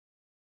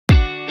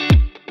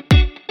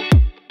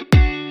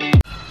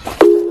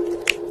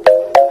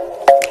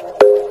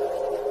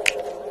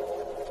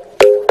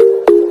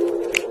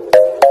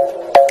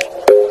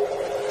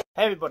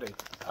everybody,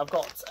 I've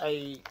got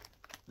a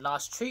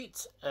nice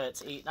treat to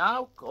eat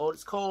now.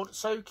 It's called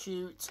So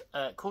Cute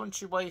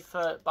Crunchy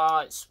Wafer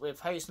Bites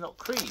with Hazelnut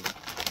Cream.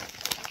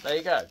 There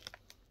you go.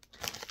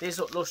 These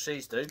look lush,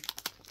 these do.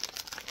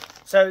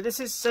 So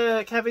this is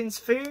Kevin's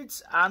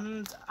Foods,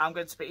 and I'm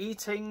going to be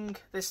eating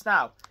this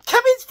now.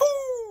 Kevin's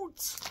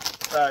Foods!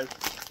 So,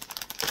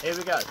 here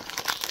we go.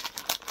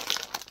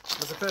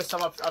 It's the first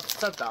time I've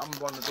said that on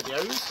one of the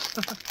videos.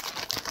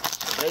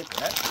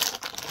 Open it.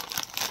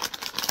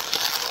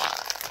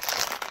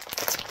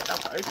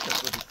 I've got to open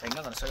this bloody thing,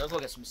 haven't I? So I've got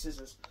to get some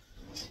scissors.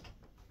 It's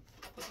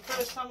the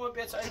first time I'll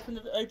be able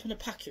to open a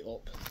packet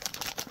up.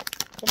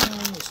 Come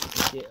on,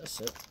 that's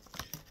it.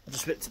 I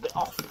just ripped a bit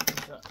off.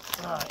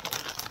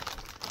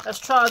 Right. Let's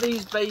try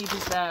these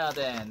babies now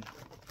then.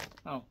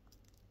 Oh,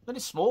 really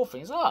small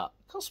things, look at that.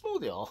 Look how small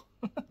they are.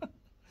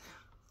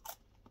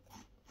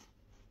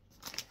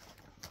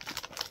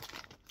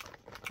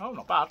 Oh,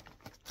 not bad.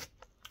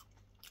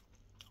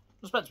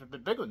 I was meant to be a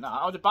bit bigger than that.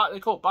 Oh, they're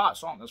called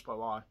bites, aren't they? That's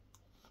probably why.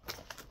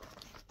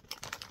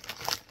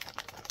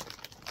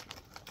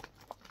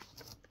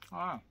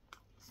 Oh.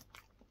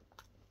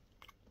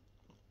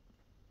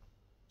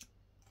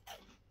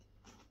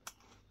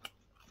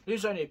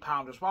 These are only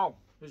 £1 as well.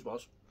 These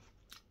was.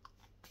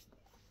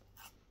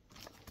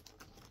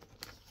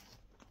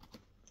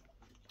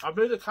 I've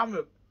moved the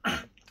camera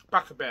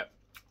back a bit.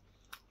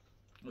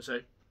 Let's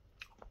see.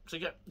 So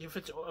you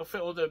fit all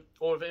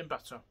of it in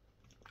better.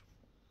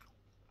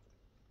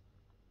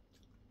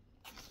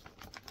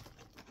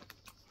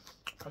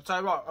 I'll tell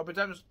you what, I'll be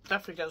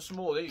definitely getting some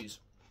more of these.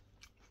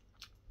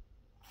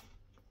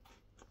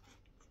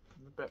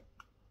 A bit.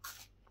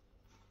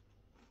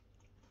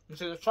 You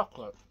see the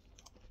chocolate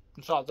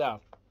inside there.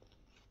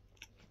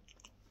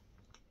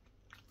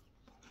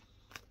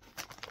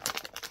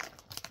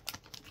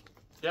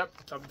 Yep,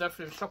 I'll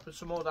definitely be shopping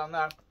some more down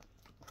there.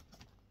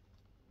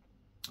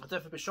 I'll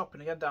definitely be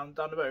shopping again down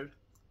the road.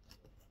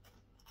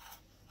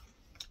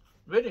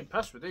 Really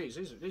impressed with these.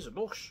 These are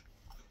lush.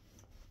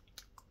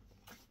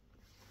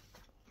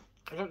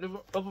 I've got the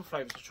other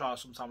flavours to try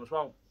sometime as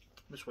well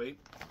this week.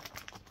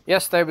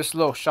 Yes, they was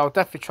lush. I'll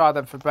definitely try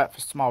them for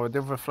breakfast tomorrow, the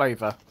other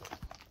flavour.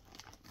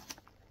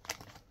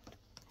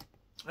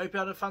 Hope you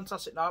had a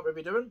fantastic night, whatever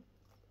you're doing.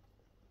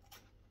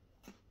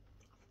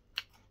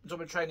 I'm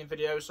doing a training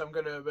video, so I'm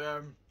going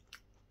to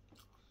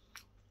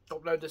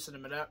upload this in a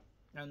minute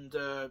and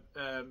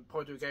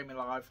probably do a gaming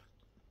live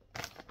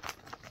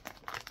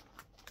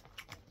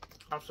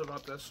after I've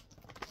had this.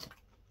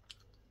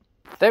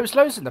 There was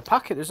loads in the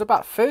packet. There's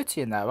about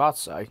 30 in there, I'd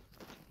say.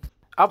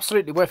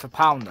 Absolutely worth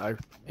 £1 though.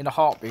 In a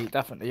heartbeat,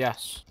 definitely,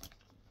 yes.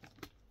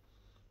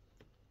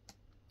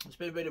 It's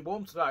been really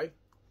warm today.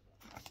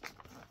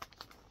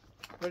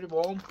 Really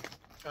warm.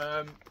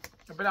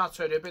 I've been out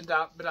earlier, been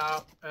out,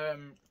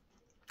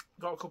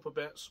 got a couple of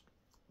bits.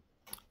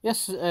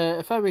 Yes,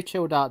 a very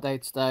chilled out day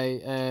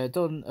today.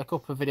 Done a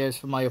couple of videos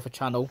for my other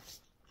channel,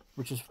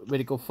 which is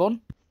really good fun.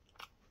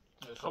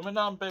 It's coming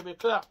down, baby,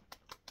 clear.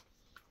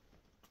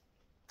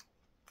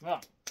 Yeah.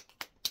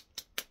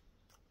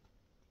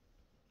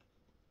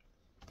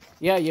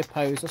 Yeah, you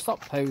pose. I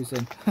stop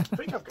posing. I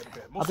think I'm getting a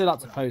bit of muscle. I do like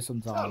to pose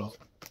sometimes.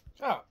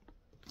 Yeah.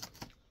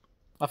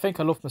 I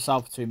think I love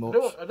myself too much.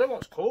 I don't know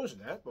what's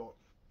causing it, but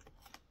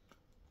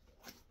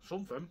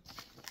something.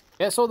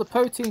 Yeah, it's all the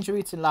proteins you're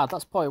eating, lad.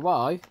 That's probably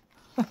why.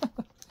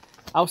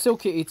 I'll still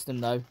keep eating them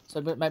though,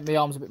 so make my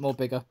arms a bit more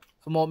bigger,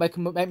 make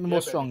me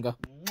more stronger.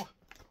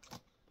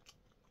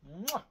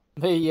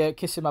 Me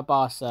kissing my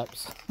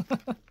biceps.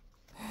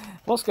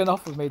 What's going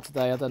off with me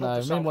today? I don't know.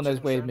 I'm in one of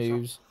those weird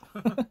moves.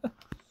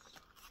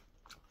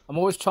 I'm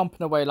always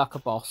chomping away like a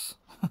boss,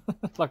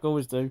 like I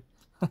always do.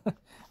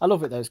 I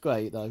love it though. It's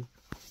great though.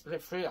 Is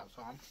it 3 that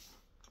time?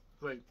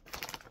 3.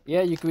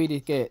 Yeah, you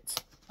greedy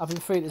git. Having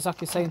 3 at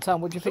exactly the same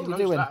time. What do you think you're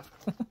doing?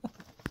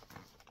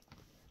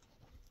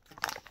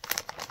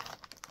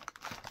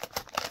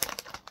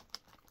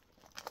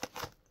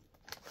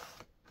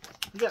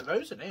 You get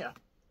loads in here.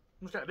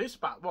 I'm get at least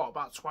about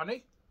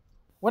 20.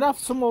 When I have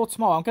some more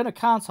tomorrow, I'm going to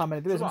count how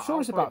many there is. I'm sure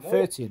it's about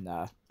 30 in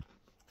there.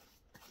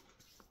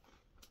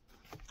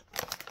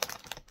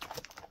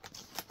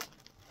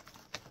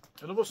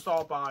 Another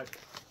star buy.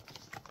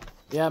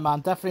 Yeah, man,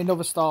 definitely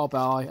another star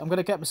buy. I'm going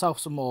to get myself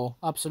some more.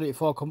 Absolutely,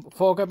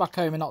 before I go back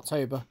home in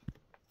October.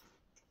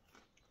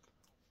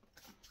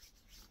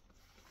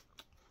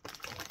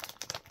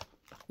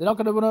 They're not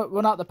going to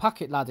run out the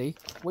packet, laddie.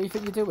 What do you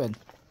think you're doing?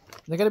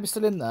 They're going to be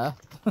still in there.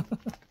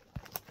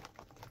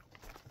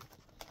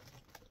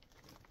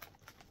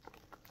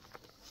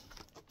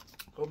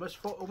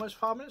 Almost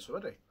 5 minutes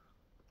already.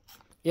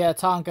 Yeah,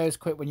 time goes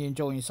quick when you're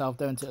enjoying yourself,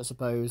 don't it, I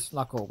suppose,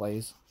 like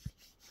always.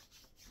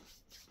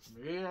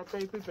 Yeah,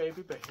 baby,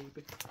 baby,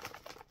 baby.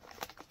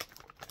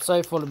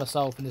 So full of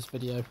myself in this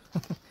video.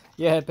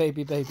 Yeah,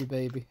 baby, baby,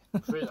 baby.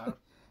 3 now.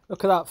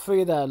 Look at that,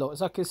 3 there, look,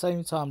 exactly the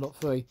same time, look,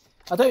 3.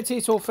 I don't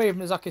eat all 3 of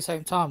them exactly the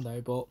same time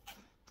though, but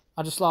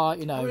I just like,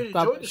 you know,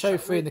 show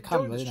 3 in the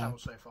camera, you know.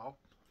 So far.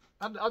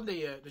 And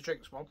the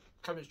drinks one,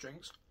 Kevin's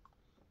drinks.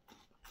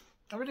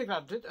 I'm really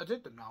glad I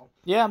did them now.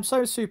 Yeah, I'm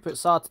so super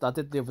excited I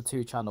did the other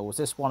 2 channels.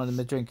 This one and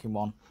the drinking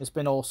one. It's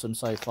been awesome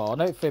so far.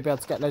 And hopefully I'll be able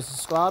to get loads of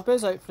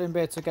subscribers. Hopefully I'll be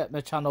able to get my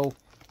channel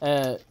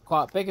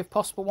quite big if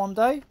possible one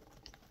day.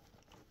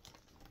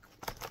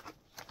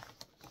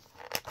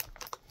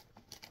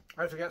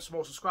 Hopefully get some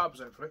more subscribers,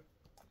 hopefully.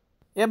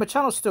 Yeah, my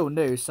channel's still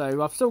new,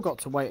 so I've still got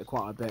to wait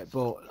quite a bit.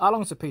 But how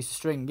long's a piece of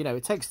string? You know,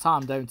 it takes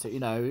time, don't it?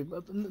 You know,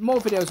 more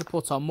videos I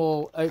put on,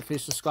 more hopefully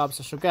subscribers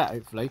I shall get,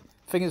 hopefully.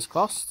 Fingers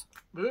crossed.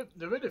 They're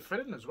really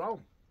filling as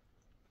well.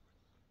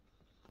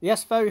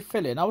 Yes, very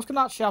filling. I was going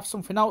to actually have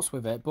something else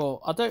with it, but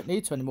I don't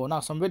need to anymore now,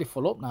 so I'm really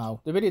full up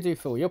now. They really do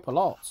fill you up a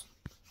lot.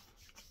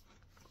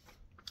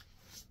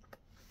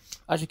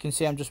 As you can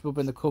see, I'm just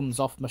rubbing the crumbs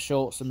off my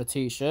shorts and my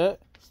t-shirt.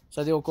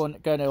 So they're all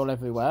going all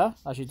everywhere,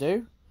 as you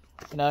do.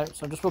 You know,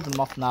 so I'm just rubbing them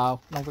off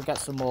now. And I'm going to get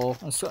some more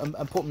and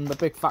put them in a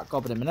big fat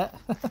gob in a minute.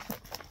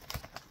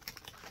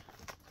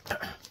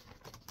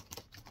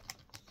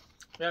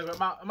 Yeah,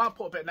 I might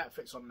put a bit of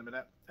Netflix on in a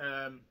minute.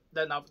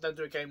 Then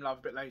do a game live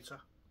a bit later.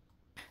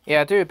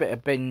 Yeah, do a bit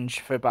of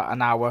binge for about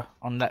an hour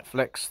on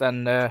Netflix.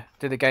 Then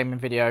do the gaming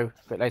video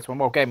a bit later on.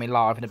 Well, gaming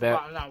live in a bit.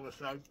 About an hour or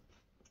so.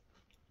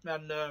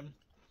 Then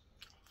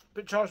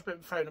charge a bit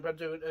of phone. I'm going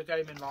to do a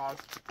gaming live.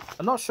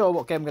 I'm not sure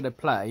what game I'm going to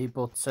play,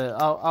 but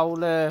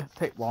I'll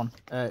pick one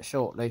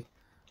shortly.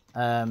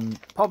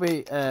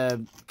 Probably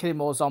killing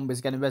more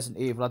zombies, getting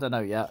Resident Evil. I don't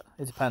know yet.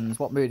 It depends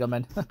what mood I'm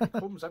in.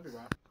 Crumbs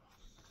everywhere.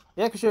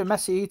 Yeah, because you're a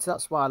messy eater,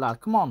 that's why,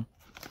 lad. Come on.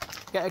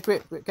 Get a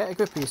grip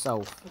of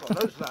yourself. I've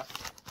got loads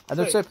left. And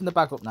let's open the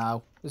bag up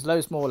now. There's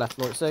loads more left,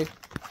 look, see?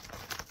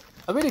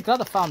 I'm really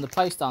glad I found the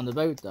place down the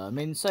road, though. I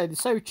mean, they're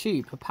so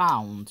cheap,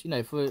 £1, you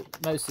know, for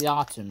most of the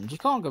items. You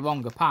can't go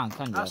wrong £1,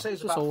 can you? I say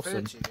it's about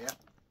awesome. 30 here.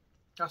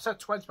 I said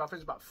 20, but I think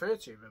it's about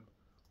 30 of them.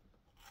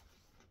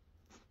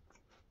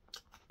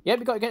 Yeah,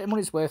 you've got to get your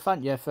money's worth,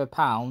 haven't you, for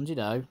 £1, you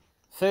know.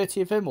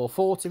 30 of them or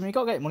 40 of them, you've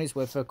got to get your money's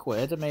worth for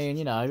 £1. I mean,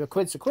 you know, a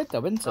quid's a quid,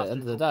 though, isn't it, at the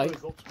end of the day?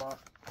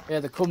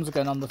 Yeah, the crumbs are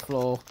going on the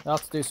floor. I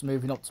have to do some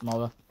moving up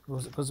tomorrow.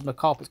 Because my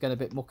carpet's getting a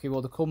bit mucky with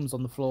all the crumbs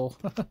on the floor.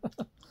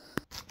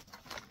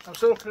 I'm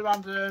still looking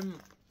around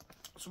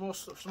some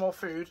more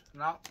food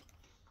and that.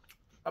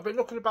 I've been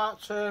looking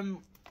about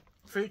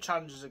food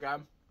challenges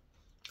again.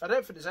 I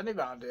don't think there's any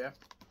around here.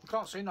 I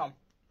can't see none.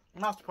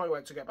 I'm going to have to probably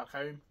wait to get back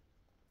home.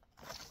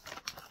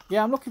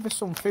 Yeah, I'm looking for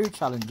some food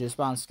challenges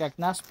around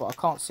Skegness, but I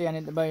can't see any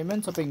at the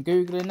moment. I've been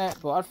Googling it,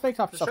 but I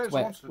think I'll just have to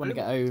wait when I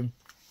get home.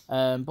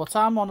 But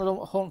I'm on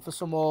a hunt for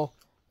some more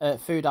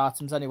food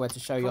items anyway to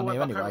show you on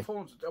here anyway. I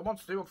want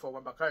to do one before I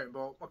went back home,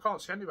 but I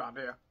can't see any around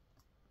here.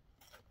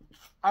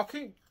 I'll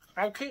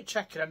keep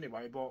checking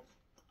anyway, but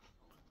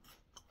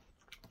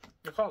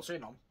I can't see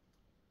none.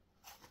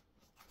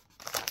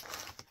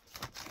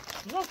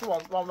 There's also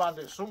one around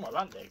here somewhere,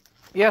 aren't they?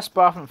 Yes,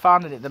 but I haven't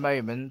found it at the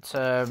moment.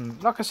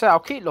 Like I said, I'll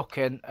keep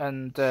looking,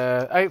 and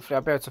hopefully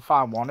I'll be able to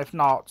find one. If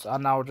not,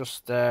 and I'll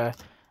just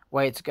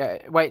wait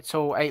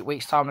till 8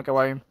 weeks' time to go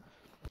home.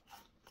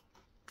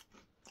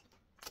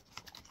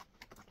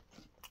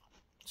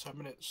 10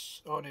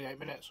 minutes, only 8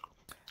 minutes.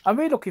 I'm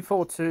really looking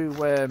forward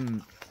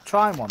to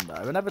trying one though.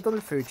 I've never done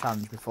a food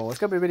challenge before. It's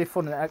going to be really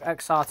fun and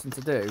exciting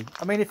to do.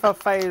 I mean, if I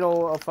fail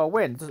or if I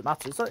win, it doesn't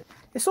matter.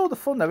 It's all the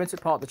fun though, isn't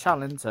it? Part of the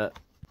challenge, isn't it?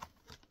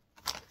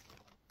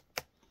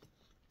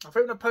 I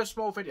think when I post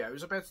small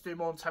videos, I'll be able to do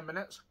more than 10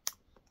 minutes.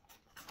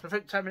 I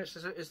think 10 minutes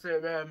is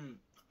the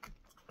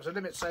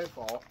limit so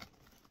far.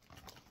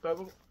 But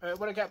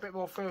when I get a bit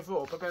more further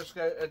up, I'll be able to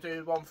go,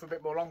 do one for a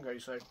bit more longer, you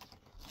see.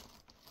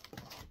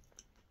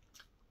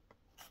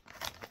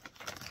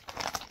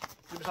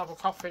 Give myself a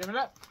coffee in a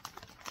minute.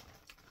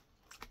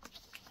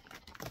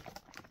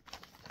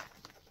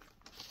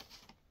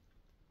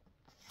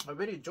 I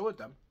really enjoyed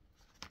them.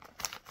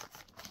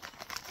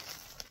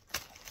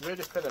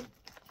 Really filling,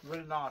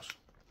 really nice.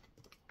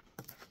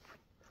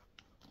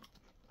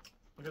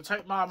 You can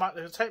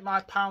take my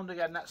pound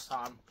again next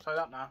time. Say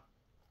that now.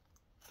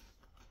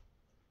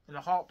 In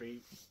a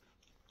heartbeat.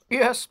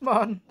 Yes,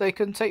 man. They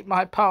can take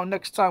my pound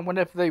next time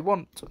whenever they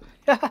want.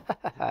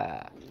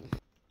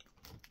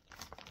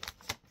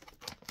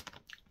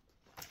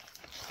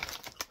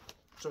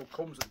 So it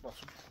comes at the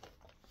bottom.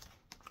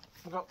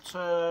 We've got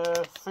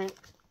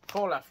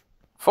 4 left.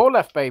 4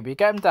 left, baby.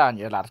 Get them down,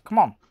 you lad. Come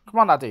on,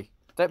 laddie.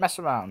 Don't mess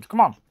around. Come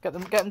on, get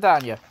them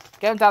down, you.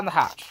 Get them down the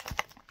hatch.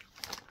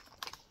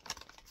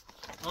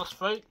 That's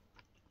 3.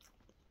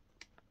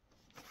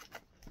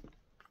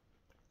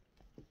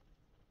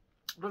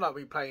 I don't like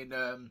we playing.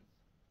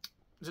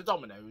 Is it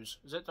dominoes?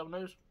 Is it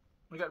dominoes?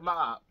 We get them like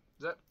that.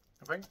 Is it?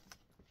 I think.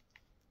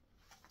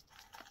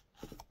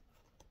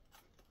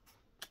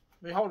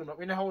 We hold them up.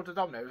 We hold the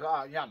dominoes like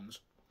that in your hands.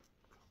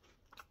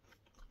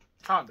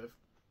 Kind of.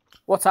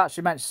 What I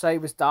actually meant to say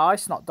was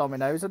dice, not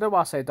dominoes. I don't know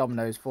what I say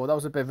dominoes for. That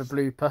was a bit of a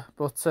blooper,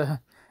 but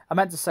I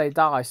meant to say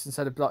dice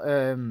instead of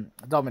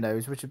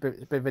dominoes, which is a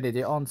bit of an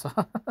idiot, aren't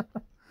I?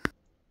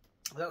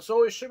 That's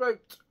all she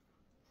wrote.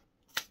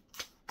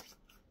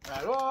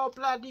 They're all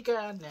bloody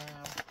gone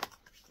now.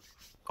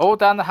 All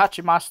down the hatch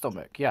in my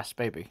stomach. Yes,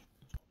 baby.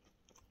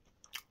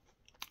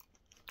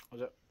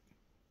 Was it?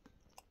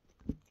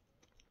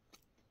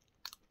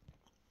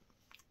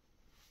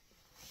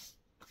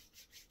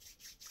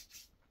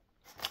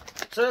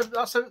 So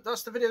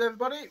that's the video,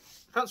 everybody.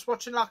 Thanks for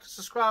watching. Like and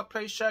subscribe,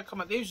 please share,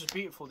 comment. These was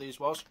beautiful, these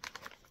was.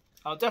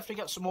 I'll definitely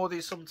get some more of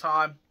these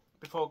sometime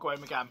before I go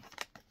home again.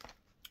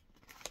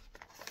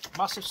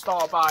 Massive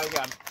star buy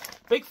again.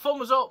 Big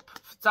thumbs up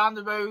for down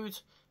the road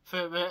for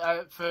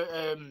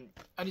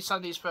any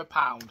Sundays for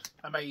 £1.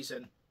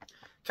 Amazing.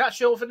 Catch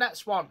you all for the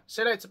next one.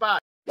 See you later. Bye.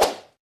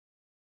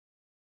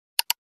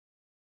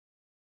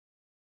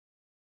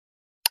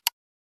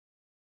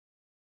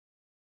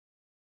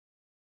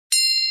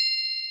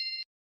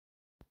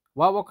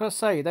 Well, what can I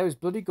say? They was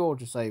bloody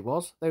gorgeous, they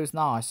was. They was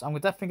nice. I'm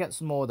going to definitely get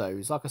some more of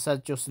those, like I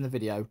said just in the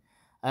video.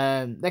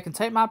 They can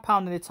take my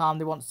 £1 anytime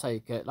they want to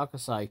take it, like I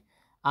say.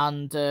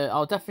 And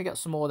I'll definitely get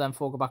some more of them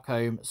before I go back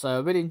home. So I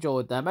really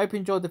enjoyed them. Hope you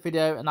enjoyed the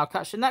video, and I'll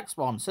catch you next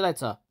one. See you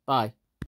later. Bye.